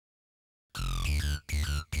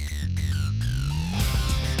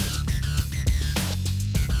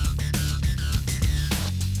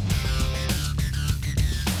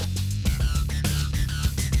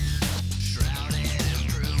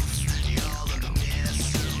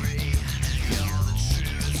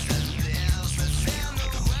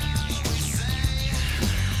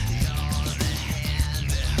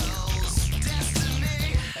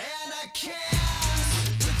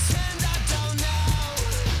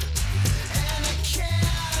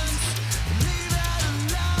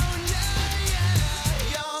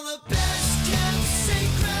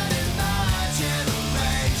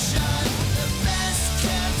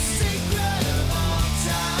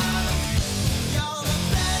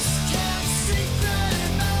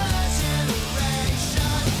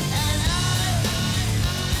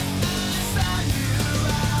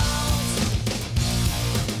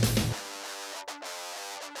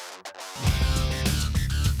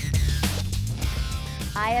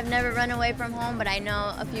I have never run away from home, but I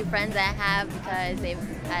know a few friends that have because they've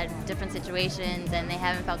had different situations and they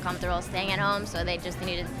haven't felt comfortable staying at home, so they just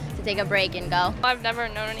needed to take a break and go. I've never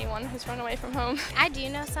known anyone who's run away from home. I do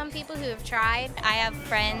know some people who have tried. I have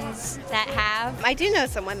friends that have. I do know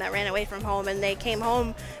someone that ran away from home and they came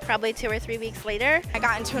home probably 2 or 3 weeks later. I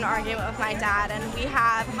got into an argument with my dad, and we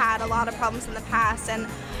have had a lot of problems in the past, and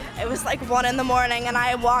it was like 1 in the morning and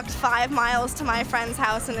I walked 5 miles to my friend's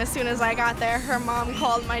house, and as soon as I got there, her mom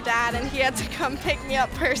called my dad and he had to come pick me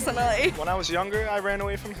up personally. When I was younger, I ran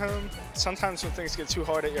away from home. Sometimes when things get too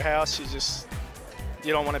hard at your house,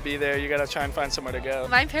 you don't want to be there. You gotta try and find somewhere to go.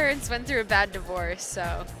 My parents went through a bad divorce,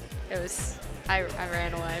 so I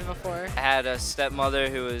ran away before. I had a stepmother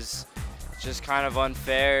who was just kind of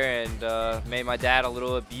unfair and made my dad a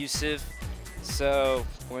little abusive. So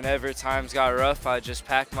whenever times got rough, I just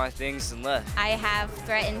packed my things and left. I have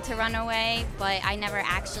threatened to run away, but I never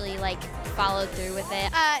actually followed through with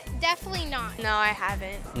it. Definitely not. No, I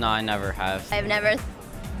haven't. No, I never have. I've never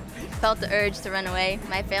felt the urge to run away.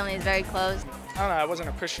 My family is very close. I don't know, I wasn't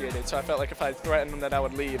appreciated, so I felt like if I threatened them that I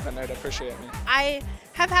would leave, then they'd appreciate me. I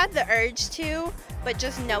have had the urge to, but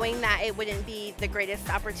just knowing that it wouldn't be the greatest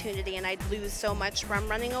opportunity and I'd lose so much from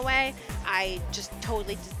running away, I just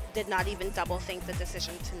totally did not even double think the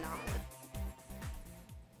decision to not.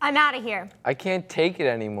 I'm out of here. I can't take it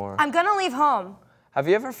anymore. I'm gonna leave home. Have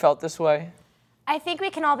you ever felt this way? I think we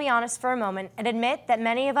can all be honest for a moment and admit that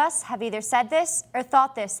many of us have either said this or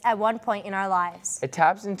thought this at one point in our lives. It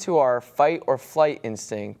taps into our fight or flight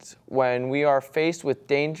instinct when we are faced with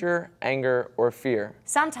danger, anger, or fear.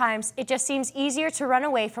 Sometimes it just seems easier to run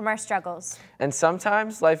away from our struggles. And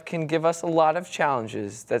sometimes life can give us a lot of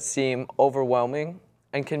challenges that seem overwhelming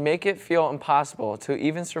and can make it feel impossible to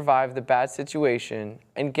even survive the bad situation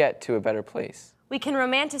and get to a better place. We can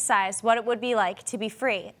romanticize what it would be like to be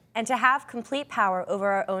free and to have complete power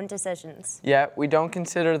over our own decisions. Yet, we don't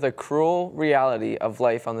consider the cruel reality of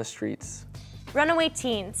life on the streets. Runaway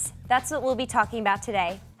teens, that's what we'll be talking about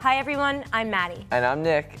today. Hi everyone, I'm Maddie. And I'm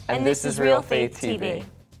Nick, and this is Real Faith TV.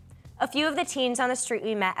 A few of the teens on the street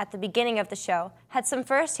we met at the beginning of the show had some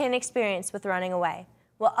first-hand experience with running away,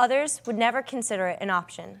 while others would never consider it an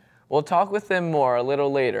option. We'll talk with them more a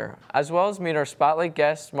little later, as well as meet our spotlight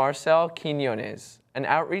guest, Marcel Quinones, an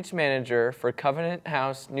outreach manager for Covenant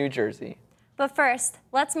House, New Jersey. But first,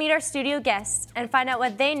 let's meet our studio guests and find out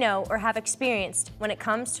what they know or have experienced when it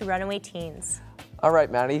comes to runaway teens. All right,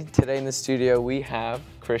 Maddie, today in the studio we have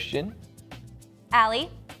Christian, Allie,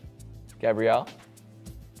 Gabrielle,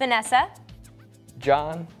 Vanessa,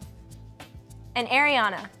 John, and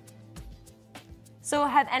Ariana. So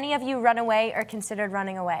have any of you run away or considered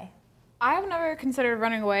running away? I've never considered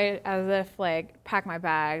running away as if pack my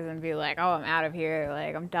bags and be like, oh, I'm out of here,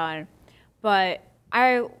 I'm done. But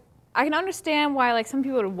I can understand why some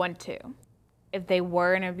people would want to. If they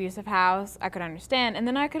were in an abusive house, I could understand. And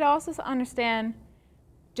then I could also understand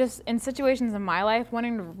just in situations in my life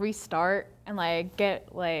wanting to restart and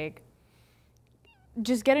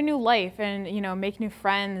just get a new life and make new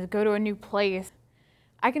friends, go to a new place.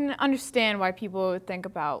 I can understand why people would think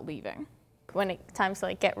about leaving. When times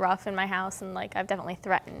get rough in my house, and I've definitely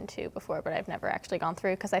threatened to before, but I've never actually gone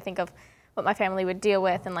through because I think of what my family would deal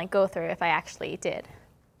with and go through if I actually did.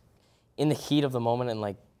 In the heat of the moment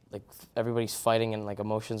and everybody's fighting and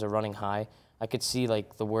emotions are running high, I could see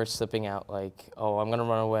the words slipping out oh, I'm gonna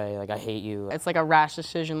run away, I hate you. It's a rash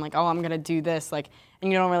decision, oh, I'm gonna do this, and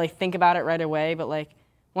you don't really think about it right away, but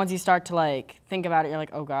once you start to think about it, you're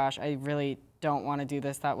oh gosh, I really don't want to do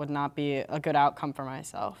this. That would not be a good outcome for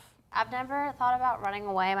myself. I've never thought about running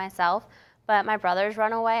away myself, but my brother's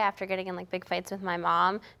run away after getting in big fights with my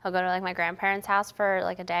mom. He'll go to my grandparents' house for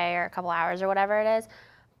a day or a couple hours or whatever it is.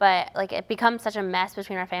 But it becomes such a mess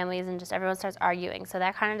between our families and just everyone starts arguing. So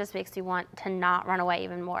that kind of just makes you want to not run away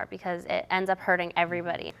even more because it ends up hurting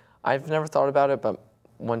everybody. I've never thought about it, but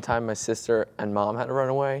one time my sister and mom had to run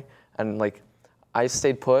away, and I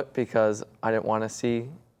stayed put because I didn't want to see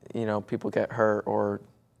people get hurt or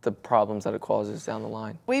the problems that it causes down the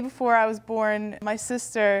line. Way before I was born, my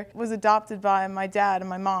sister was adopted by my dad and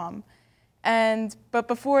my mom. But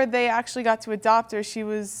before they actually got to adopt her, she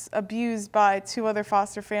was abused by 2 other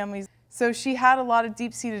foster families. So she had a lot of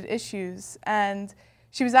deep-seated issues, and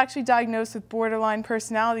she was actually diagnosed with borderline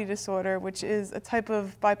personality disorder, which is a type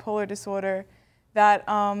of bipolar disorder that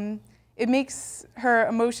it makes her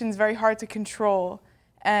emotions very hard to control.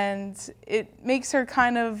 And it makes her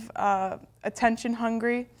kind of attention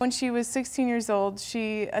hungry. When she was 16 years old,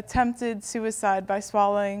 she attempted suicide by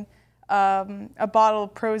swallowing a bottle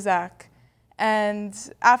of Prozac. And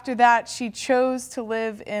after that, she chose to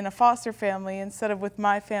live in a foster family instead of with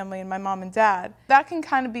my family and my mom and dad. That can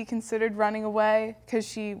kind of be considered running away because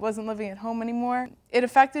she wasn't living at home anymore. It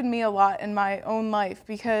affected me a lot in my own life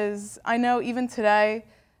because I know even today,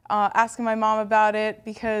 asking my mom about it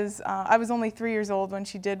because I was only 3 years old when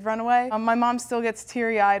she did run away. My mom still gets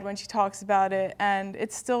teary-eyed when she talks about it, and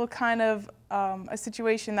it's still kind of a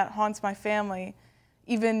situation that haunts my family,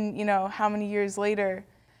 even, you know, how many years later.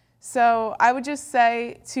 So I would just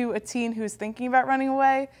say to a teen who's thinking about running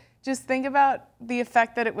away, just think about the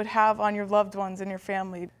effect that it would have on your loved ones and your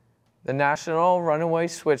family. The National Runaway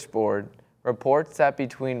Switchboard reports that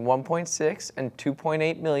between 1.6 and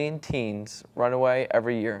 2.8 million teens run away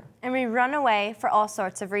every year. And we run away for all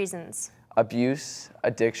sorts of reasons. Abuse,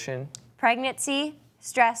 addiction, pregnancy,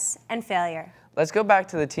 stress, and failure. Let's go back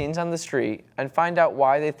to the teens on the street and find out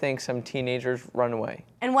why they think some teenagers run away.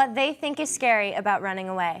 And what they think is scary about running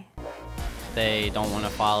away. They don't want to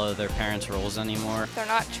follow their parents' rules anymore. They're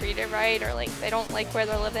not treated right, or they don't like where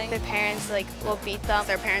they're living. Their parents will beat them.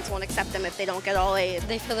 Their parents won't accept them if they don't get all A's.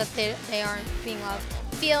 They feel that they aren't being loved.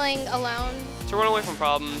 Feeling alone. To run away from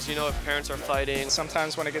problems, you know, if parents are fighting.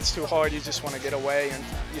 Sometimes when it gets too hard, you just want to get away and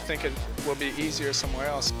you think it will be easier somewhere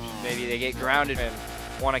else. Maybe they get grounded and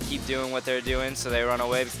want to keep doing what they're doing, so they run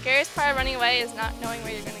away. The scariest part of running away is not knowing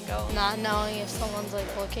where you're going to go. Not knowing if someone's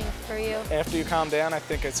looking for you. After you calm down, I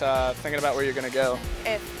think it's thinking about where you're going to go.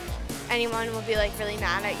 If anyone will be really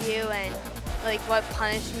mad at you and what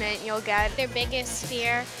punishment you'll get. Their biggest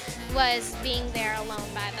fear was being there alone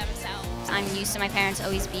by themselves. I'm used to my parents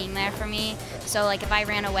always being there for me, so if I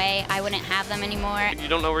ran away, I wouldn't have them anymore. You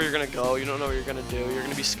don't know where you're going to go, you don't know what you're going to do, you're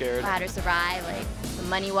going to be scared. How to survive,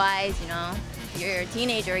 money-wise, you know. If you're a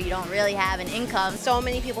teenager, you don't really have an income. So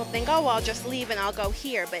many people think, oh, well, I'll just leave and I'll go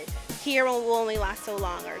here, but here will only last so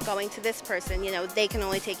long, or going to this person, you know, they can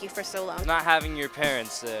only take you for so long. Not having your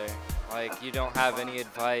parents there, you don't have any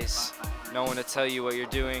advice, no one to tell you what you're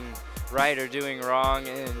doing right or doing wrong,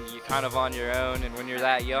 and you're kind of on your own, and when you're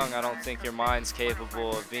that young, I don't think your mind's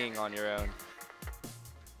capable of being on your own.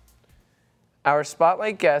 Our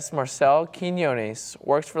spotlight guest, Marcel Quinones,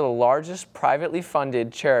 works for the largest privately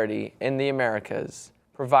funded charity in the Americas,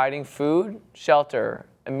 providing food, shelter,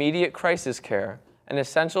 immediate crisis care, and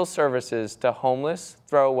essential services to homeless,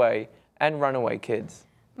 throwaway, and runaway kids.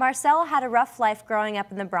 Marcel had a rough life growing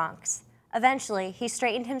up in the Bronx. Eventually, he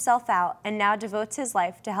straightened himself out and now devotes his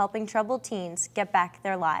life to helping troubled teens get back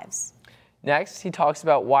their lives. Next, he talks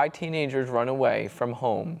about why teenagers run away from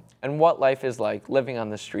home and what life is like living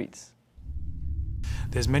on the streets.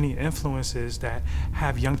 There's many influences that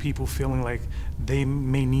have young people feeling like they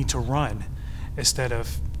may need to run instead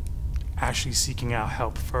of actually seeking out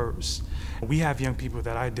help first. We have young people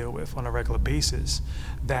that I deal with on a regular basis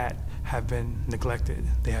that have been neglected,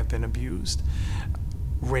 they have been abused,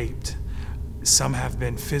 raped. Some have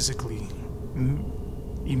been physically,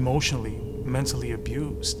 emotionally, mentally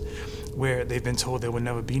abused, where they've been told there will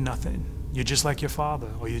never be nothing. You're just like your father,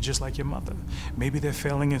 or you're just like your mother. Maybe they're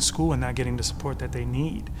failing in school and not getting the support that they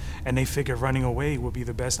need, and they figure running away will be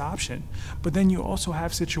the best option. But then you also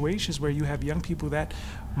have situations where you have young people that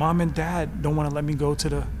mom and dad don't want to let me go to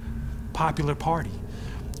the popular party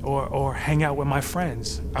or hang out with my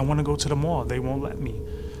friends. I want to go to the mall, they won't let me.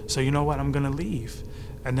 So you know what, I'm gonna leave.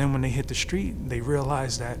 And then when they hit the street, they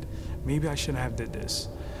realize that maybe I shouldn't have did this.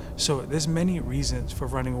 So there's many reasons for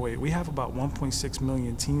running away. We have about 1.6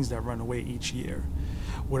 million teens that run away each year,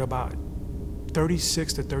 with about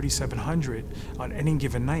 36 to 3,700 on any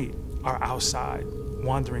given night are outside,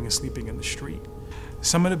 wandering and sleeping in the street.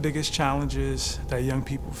 Some of the biggest challenges that young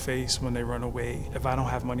people face when they run away: if I don't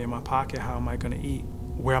have money in my pocket, how am I gonna eat?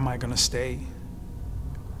 Where am I gonna stay?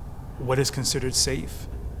 What is considered safe?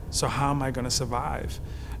 So how am I gonna survive?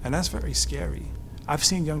 And that's very scary. I've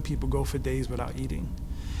seen young people go for days without eating.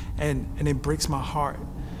 And it breaks my heart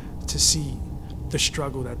to see the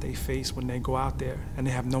struggle that they face when they go out there and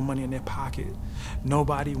they have no money in their pocket.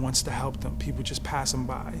 Nobody wants to help them. People just pass them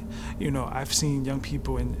by. You know, I've seen young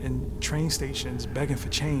people in train stations begging for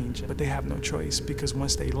change, but they have no choice because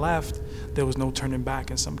once they left, there was no turning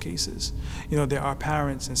back in some cases. You know, there are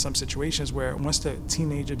parents in some situations where once the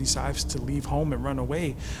teenager decides to leave home and run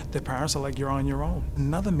away, the parents are like, you're on your own.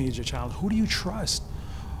 Another major challenge, who do you trust?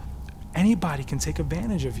 Anybody can take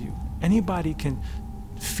advantage of you. Anybody can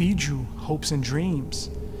feed you hopes and dreams,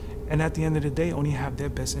 and at the end of the day, only have their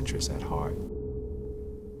best interests at heart.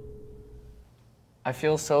 I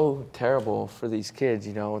feel so terrible for these kids,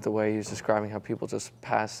 you know, the way he was describing how people just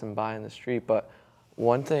pass them by in the street. But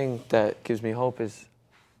one thing that gives me hope is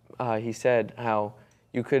he said how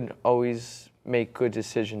you could always make good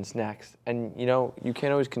decisions next. And you know, you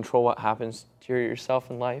can't always control what happens to yourself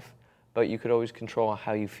in life, but you could always control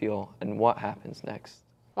how you feel and what happens next.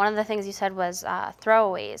 One of the things you said was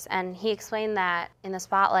throwaways, and he explained that in the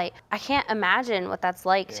spotlight. I can't imagine what that's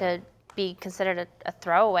like to be considered a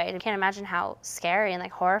throwaway. I can't imagine how scary and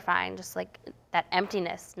like horrifying, just like that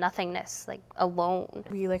emptiness, nothingness, like alone.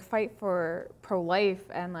 We like fight for pro-life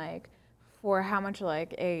and like for how much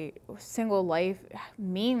like a single life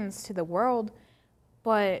means to the world,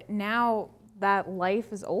 but now that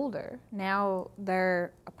life is older. Now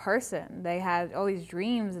they're a person. They had all these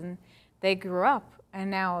dreams and they grew up, and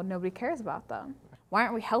now nobody cares about them. Why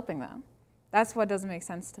aren't we helping them? That's what doesn't make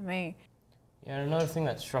sense to me. Yeah, and another thing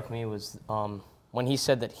that struck me was when he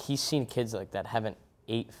said that he's seen kids like that haven't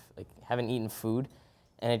eaten food,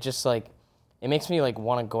 and it just like, it makes me like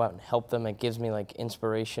want to go out and help them. It gives me like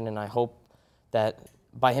inspiration, and I hope that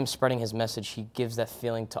by him spreading his message, he gives that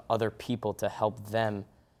feeling to other people to help them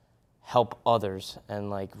help others and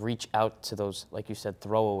like reach out to those, like you said,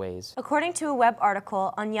 throwaways. According to a web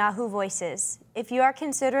article on Yahoo Voices, if you are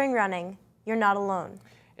considering running, you're not alone.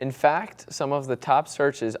 In fact, some of the top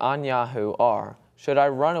searches on Yahoo are, should I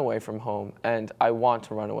run away from home, and I want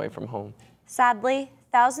to run away from home. Sadly,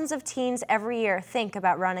 thousands of teens every year think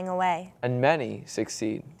about running away. And many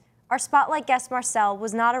succeed. Our spotlight guest Marcel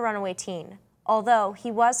was not a runaway teen, although he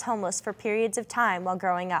was homeless for periods of time while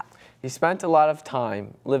growing up. He spent a lot of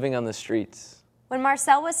time living on the streets. When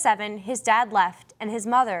Marcel was 7, his dad left, and his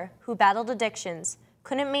mother, who battled addictions,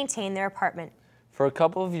 couldn't maintain their apartment. For a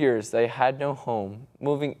couple of years, they had no home,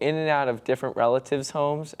 moving in and out of different relatives'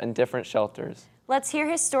 homes and different shelters. Let's hear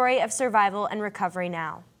his story of survival and recovery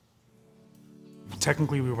now.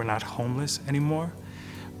 Technically, we were not homeless anymore,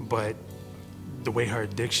 but the way her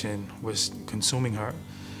addiction was consuming her,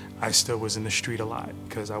 I still was in the street a lot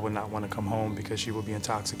because I would not want to come home because she would be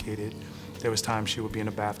intoxicated. There was times she would be in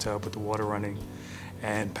a bathtub with the water running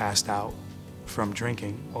and passed out from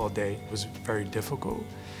drinking all day. It was very difficult.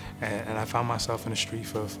 And I found myself in the street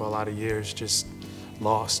for a lot of years, just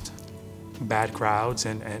lost. Bad crowds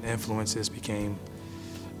and influences became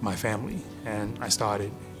my family. And I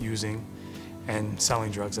started using and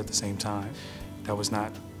selling drugs at the same time. That was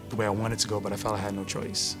not the way I wanted to go, but I felt I had no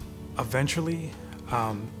choice. Eventually,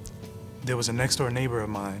 there was a next door neighbor of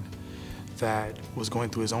mine that was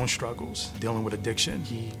going through his own struggles, dealing with addiction.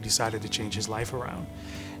 He decided to change his life around.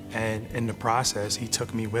 And in the process, he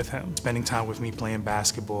took me with him, spending time with me playing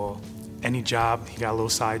basketball. Any job, he got little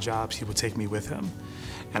side jobs, he would take me with him.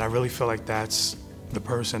 And I really feel like that's the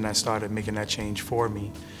person that started making that change for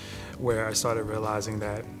me, where I started realizing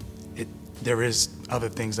that there is other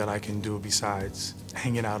things that I can do besides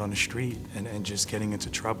hanging out on the street and just getting into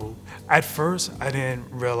trouble. At first, I didn't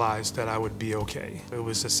realize that I would be okay. It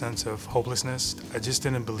was a sense of hopelessness. I just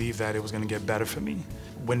didn't believe that it was gonna get better for me.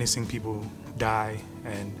 Witnessing people die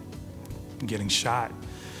and getting shot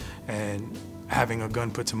and having a gun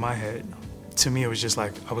put to my head, to me it was just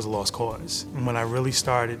like I was a lost cause. When I really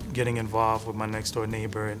started getting involved with my next door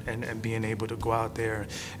neighbor and being able to go out there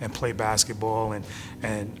and play basketball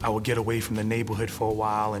and I would get away from the neighborhood for a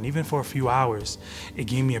while and even for a few hours, it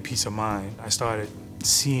gave me a peace of mind. I started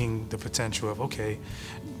seeing the potential of, okay,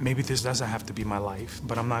 maybe this doesn't have to be my life,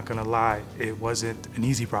 but I'm not gonna lie, it wasn't an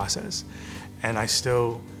easy process. And I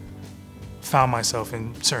still found myself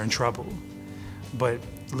in certain trouble, but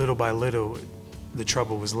little by little, the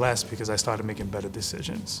trouble was less because I started making better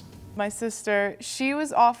decisions. My sister, she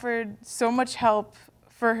was offered so much help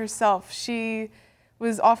for herself. She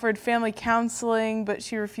was offered family counseling, but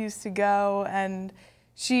she refused to go, and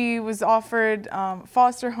she was offered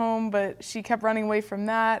foster home, but she kept running away from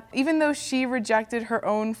that. Even though she rejected her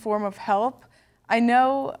own form of help, I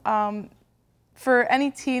know for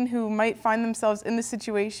any teen who might find themselves in this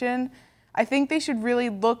situation, I think they should really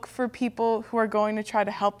look for people who are going to try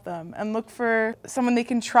to help them and look for someone they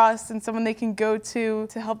can trust and someone they can go to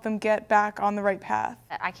help them get back on the right path.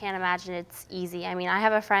 I can't imagine it's easy. I mean, I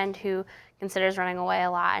have a friend who considers running away a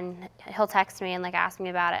lot, and he'll text me and like ask me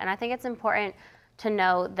about it. And I think it's important to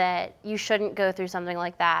know that you shouldn't go through something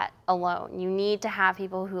like that alone. You need to have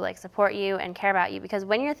people who like support you and care about you, because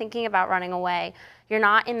when you're thinking about running away, you're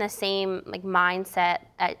not in the same like mindset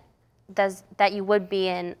that you would be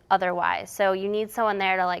in otherwise. So you need someone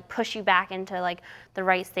there to like push you back into like the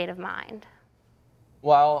right state of mind.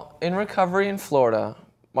 While in recovery in Florida,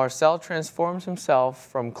 Marcel transforms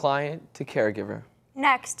himself from client to caregiver.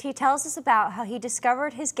 Next, he tells us about how he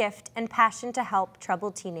discovered his gift and passion to help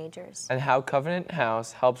troubled teenagers. And how Covenant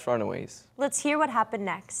House helps runaways. Let's hear what happened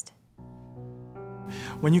next.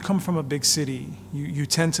 When you come from a big city, you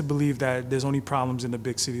tend to believe that there's only problems in the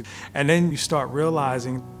big city. And then you start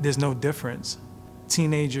realizing there's no difference.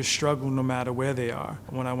 Teenagers struggle no matter where they are.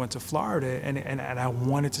 When I went to Florida and I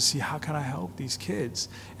wanted to see how can I help these kids.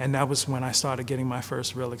 And that was when I started getting my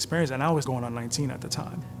first real experience. And I was going on 19 at the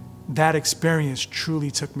time. That experience truly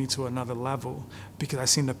took me to another level because I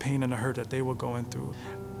seen the pain and the hurt that they were going through.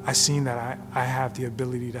 I seen that I have the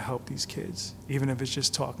ability to help these kids, even if it's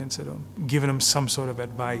just talking to them, giving them some sort of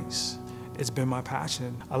advice. It's been my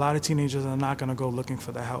passion. A lot of teenagers are not gonna go looking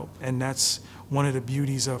for the help. And that's one of the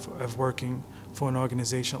beauties of working for an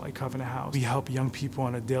organization like Covenant House. We help young people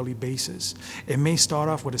on a daily basis. It may start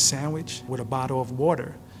off with a sandwich, with a bottle of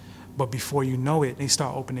water, but before you know it, they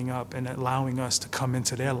start opening up and allowing us to come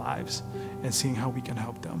into their lives and seeing how we can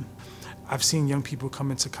help them. I've seen young people come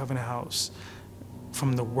into Covenant House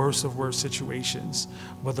from the worst of worst situations,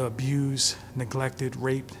 whether abused, neglected,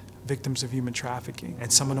 raped, victims of human trafficking. And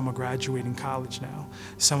some of them are graduating college now.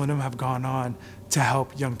 Some of them have gone on to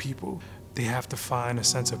help young people. They have to find a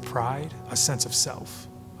sense of pride, a sense of self,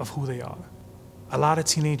 of who they are. A lot of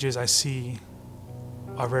teenagers I see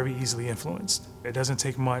are very easily influenced. It doesn't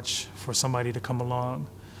take much for somebody to come along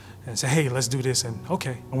and say, hey, let's do this, and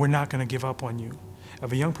okay, and we're not gonna give up on you.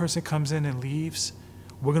 If a young person comes in and leaves,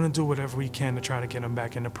 we're gonna do whatever we can to try to get them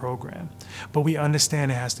back in the program. But we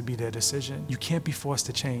understand it has to be their decision. You can't be forced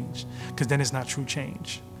to change, because then it's not true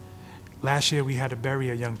change. Last year we had to bury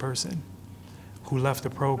a young person who left the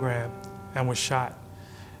program and was shot.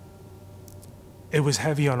 It was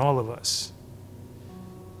heavy on all of us.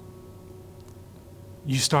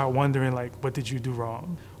 You start wondering, like, what did you do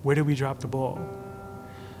wrong? Where did we drop the ball?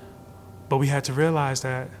 But we had to realize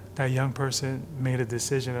that that young person made a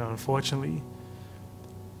decision, and unfortunately,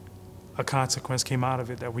 a consequence came out of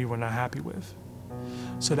it that we were not happy with.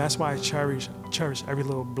 So that's why I cherish every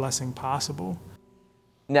little blessing possible.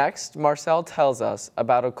 Next, Marcel tells us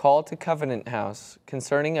about a call to Covenant House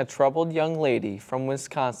concerning a troubled young lady from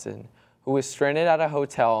Wisconsin who was stranded at a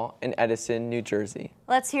hotel in Edison, New Jersey.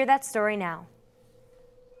 Let's hear that story now.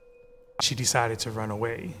 She decided to run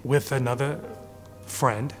away with another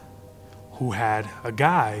friend who had a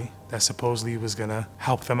guy that supposedly was gonna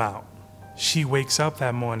help them out. She wakes up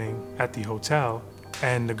that morning at the hotel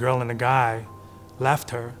and the girl and the guy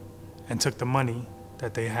left her and took the money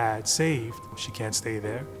that they had saved. She can't stay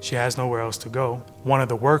there. She has nowhere else to go. One of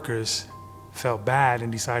the workers felt bad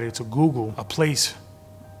and decided to Google a place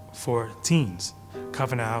for teens.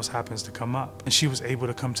 Covenant House happens to come up. And she was able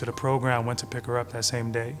to come to the program, went to pick her up that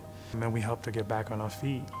same day. And then we helped her get back on her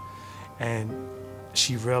feet. And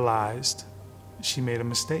she realized she made a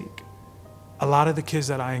mistake. A lot of the kids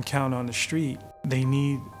that I encounter on the street, they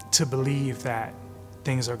need to believe that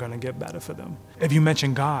things are gonna get better for them. If you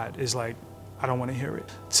mention God, it's like, I don't wanna hear it.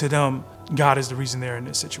 To them, God is the reason they're in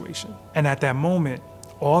this situation. And at that moment,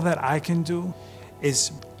 all that I can do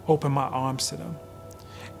is open my arms to them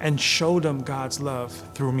and show them God's love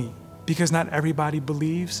through me. Because not everybody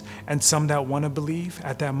believes, and some that wanna believe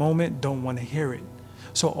at that moment don't wanna hear it.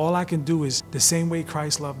 So all I can do is, the same way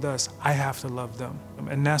Christ loved us, I have to love them.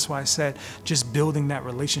 And that's why I said, just building that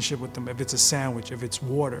relationship with them, if it's a sandwich, if it's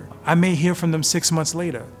water. I may hear from them 6 months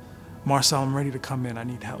later, Marcel, I'm ready to come in, I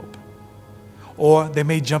need help. Or they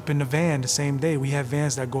may jump in the van the same day. We have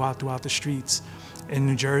vans that go out throughout the streets in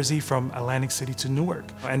New Jersey from Atlantic City to Newark.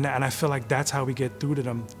 And I feel like that's how we get through to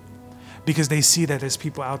them, because they see that there's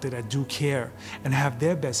people out there that do care and have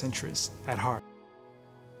their best interests at heart.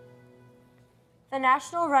 The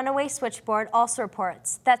National Runaway Switchboard also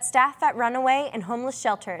reports that staff at runaway and homeless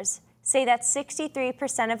shelters say that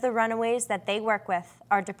 63% of the runaways that they work with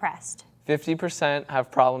are depressed. 50%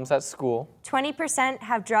 have problems at school. 20%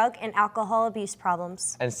 have drug and alcohol abuse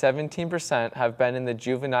problems. And 17% have been in the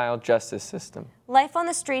juvenile justice system. Life on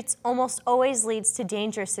the streets almost always leads to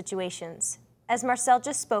dangerous situations, as Marcel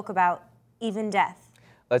just spoke about, even death.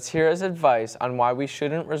 Let's hear his advice on why we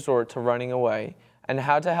shouldn't resort to running away and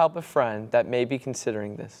how to help a friend that may be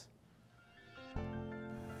considering this.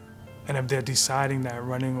 And if they're deciding that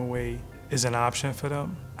running away is an option for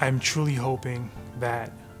them, I'm truly hoping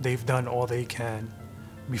that they've done all they can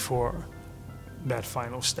before that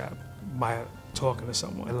final step by talking to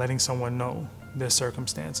someone and letting someone know their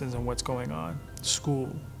circumstances and what's going on.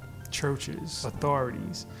 School, churches,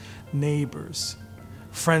 authorities, neighbors,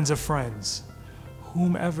 friends of friends,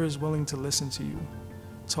 whomever is willing to listen to you.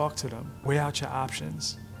 Talk to them, weigh out your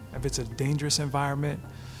options. If it's a dangerous environment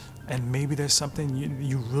and maybe there's something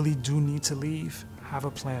you really do need to leave, have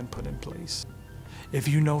a plan put in place. If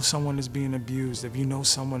you know someone is being abused, if you know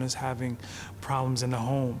someone is having problems in the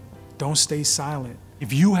home, don't stay silent.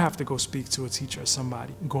 If you have to go speak to a teacher or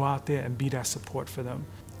somebody, go out there and be that support for them.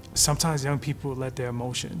 Sometimes young people let their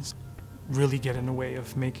emotions really get in the way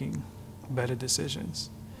of making better decisions.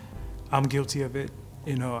 I'm guilty of it.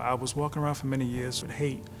 You know, I was walking around for many years with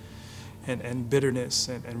hate and bitterness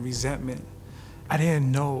and resentment. I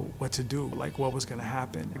didn't know what to do, like what was gonna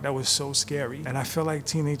happen. That was so scary. And I feel like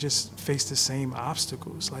teenagers face the same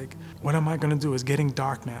obstacles. Like, what am I gonna do? It's getting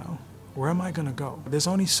dark now. Where am I gonna go? There's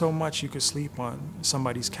only so much you could sleep on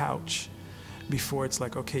somebody's couch before it's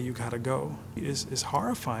like, okay, you gotta go. It's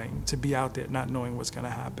horrifying to be out there not knowing what's gonna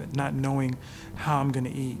happen, not knowing how I'm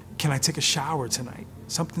gonna eat. Can I take a shower tonight?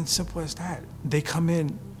 Something simple as that. They come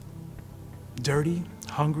in dirty,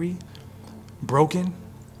 hungry, broken,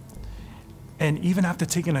 and even after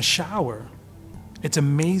taking a shower, it's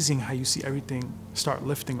amazing how you see everything start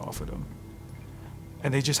lifting off of them.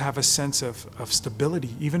 And they just have a sense of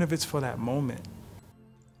stability, even if it's for that moment.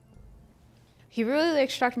 He really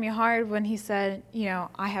struck me hard when he said, you know,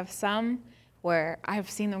 I have some where I have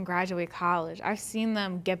seen them graduate college. I've seen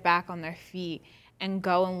them get back on their feet and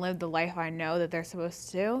go and live the life I know that they're supposed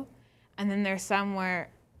to do. And then there's some where,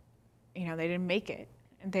 you know, they didn't make it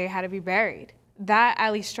and they had to be buried. That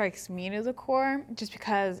at least strikes me to the core, just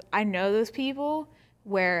because I know those people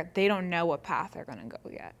where they don't know what path they're gonna go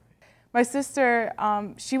yet. My sister,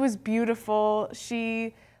 she was beautiful.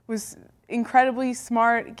 She was incredibly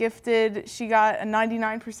smart, gifted. She got a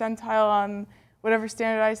 99th percentile on whatever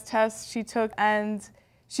standardized test she took, and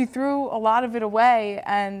she threw a lot of it away.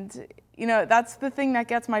 And you know, that's the thing that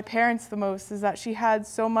gets my parents the most, is that she had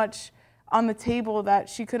so much on the table that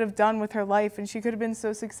she could have done with her life, and she could have been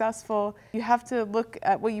so successful. You have to look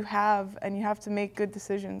at what you have, and you have to make good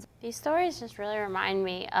decisions. These stories just really remind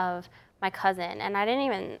me of my cousin, and I didn't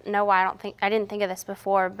even know why I didn't think of this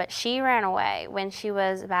before, but she ran away when she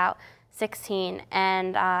was about 16,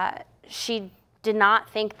 and she did not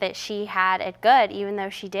think that she had it good, even though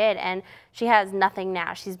she did, and she has nothing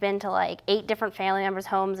now. She's been to like 8 different family members'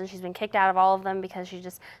 homes, and she's been kicked out of all of them because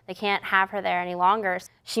they can't have her there any longer.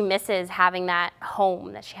 She misses having that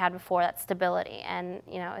home that she had before, that stability, and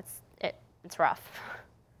you know, it's rough.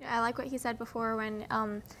 Yeah, I like what he said before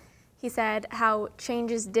when he said how change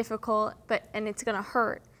is difficult, and it's gonna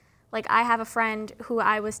hurt. Like, I have a friend who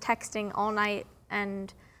I was texting all night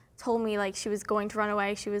and told me like she was going to run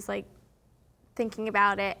away. She was like thinking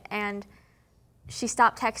about it, and she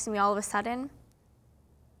stopped texting me all of a sudden.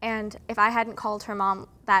 And if I hadn't called her mom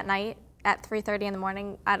that night at 3:30 in the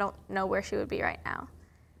morning, I don't know where she would be right now.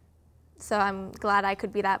 So I'm glad I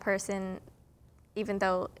could be that person, even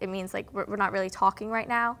though it means like we're not really talking right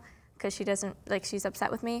now because she doesn't, like, she's upset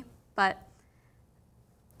with me. But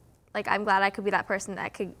like, I'm glad I could be that person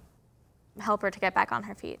that could help her to get back on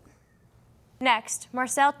her feet. Next,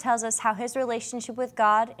 Marcel tells us how his relationship with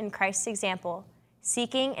God and Christ's example,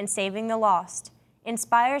 seeking and saving the lost,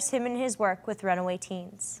 inspires him in his work with runaway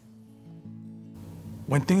teens.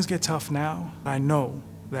 When things get tough now, I know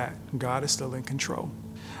that God is still in control.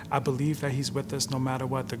 I believe that he's with us no matter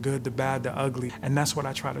what, the good, the bad, the ugly. And that's what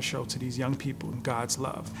I try to show to these young people, God's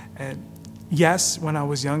love. And yes, when I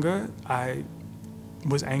was younger, I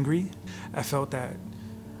was angry. I felt that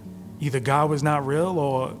either God was not real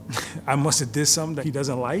or I must have did something that he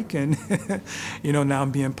doesn't like, and you know, now I'm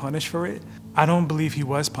being punished for it. I don't believe he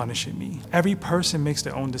was punishing me. Every person makes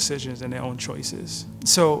their own decisions and their own choices.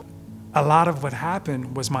 So a lot of what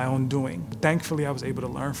happened was my own doing. Thankfully, I was able to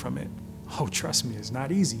learn from it. Oh, trust me, it's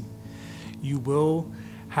not easy. You will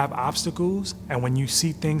have obstacles, and when you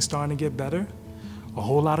see things starting to get better, a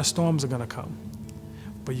whole lot of storms are gonna come.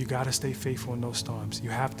 But you gotta stay faithful in those storms.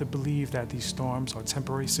 You have to believe that these storms are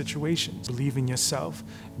temporary situations. Believe in yourself,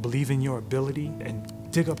 believe in your ability, and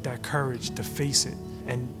dig up that courage to face it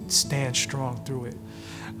and stand strong through it.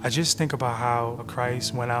 I just think about how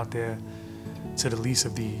Christ went out there to the least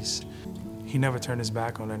of these. He never turned his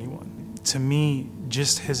back on anyone. To me,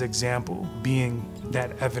 just his example, being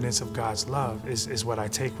that evidence of God's love, is what I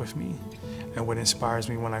take with me. And what inspires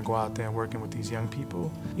me when I go out there and working with these young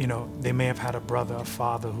people. You know, they may have had a brother or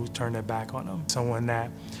father who turned their back on them, someone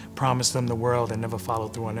that promised them the world and never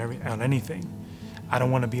followed through on anything. I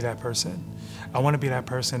don't want to be that person. I want to be that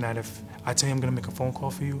person that if I tell you I'm going to make a phone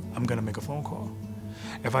call for you, I'm going to make a phone call.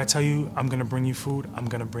 If I tell you I'm going to bring you food, I'm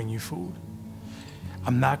going to bring you food.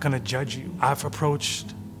 I'm not going to judge you. I've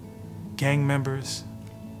approached gang members,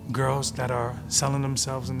 girls that are selling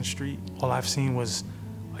themselves in the street. All I've seen was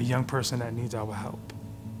a young person that needs our help.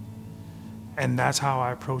 And that's how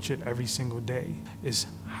I approach it every single day, is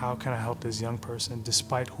how can I help this young person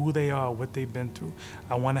despite who they are, what they've been through.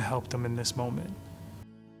 I want to help them in this moment.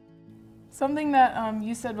 Something that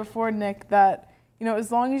you said before, Nick, that you know,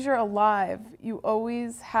 as long as you're alive, you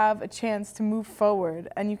always have a chance to move forward,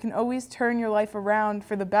 and you can always turn your life around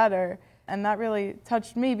for the better. And that really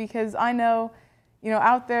touched me, because I know, you know,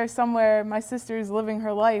 out there somewhere, my sister is living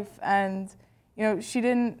her life, and, you know, she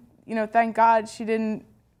didn't, you know, thank God she didn't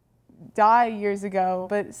die years ago,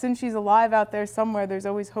 but since she's alive out there somewhere, there's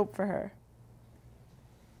always hope for her.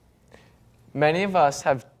 Many of us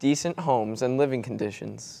have decent homes and living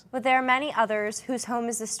conditions, But there are many others whose home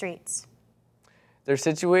is the streets. their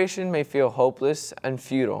situation may feel hopeless and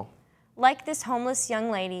futile. Like this homeless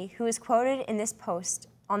young lady who is quoted in this post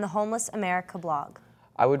on the Homeless America blog.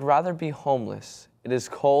 I would rather be homeless. It is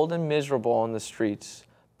cold and miserable on the streets,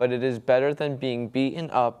 but it is better than being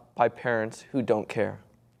beaten up by parents who don't care.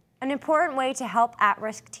 An important way to help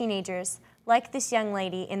at-risk teenagers, like this young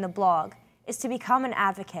lady in the blog, is to become an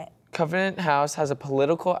advocate. Covenant House has a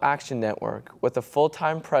political action network with a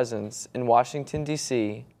full-time presence in Washington,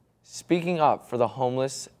 D.C., speaking up for the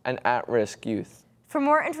homeless and at-risk youth. For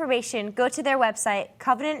more information, go to their website,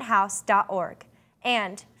 covenanthouse.org.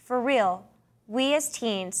 And, for real, we as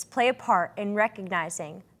teens play a part in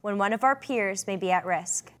recognizing when one of our peers may be at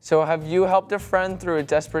risk. So have you helped a friend through a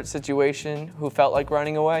desperate situation who felt like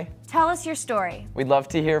running away? Tell us your story. We'd love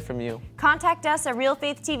to hear from you. Contact us at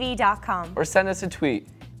realfaithtv.com. Or send us a tweet.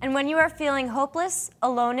 And when you are feeling hopeless,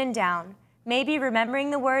 alone, and down, maybe remembering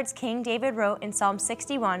the words King David wrote in Psalm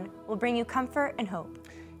 61 will bring you comfort and hope.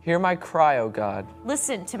 Hear my cry, O God.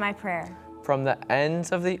 Listen to my prayer. From the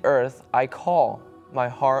ends of the earth I call, my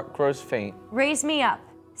heart grows faint. Raise me up,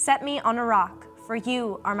 set me on a rock, for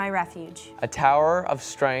you are my refuge. A tower of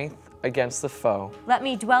strength against the foe. Let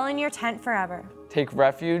me dwell in your tent forever. Take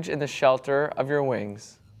refuge in the shelter of your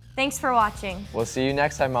wings. Thanks for watching. We'll see you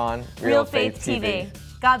next time on Real Faith TV.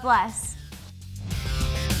 God bless.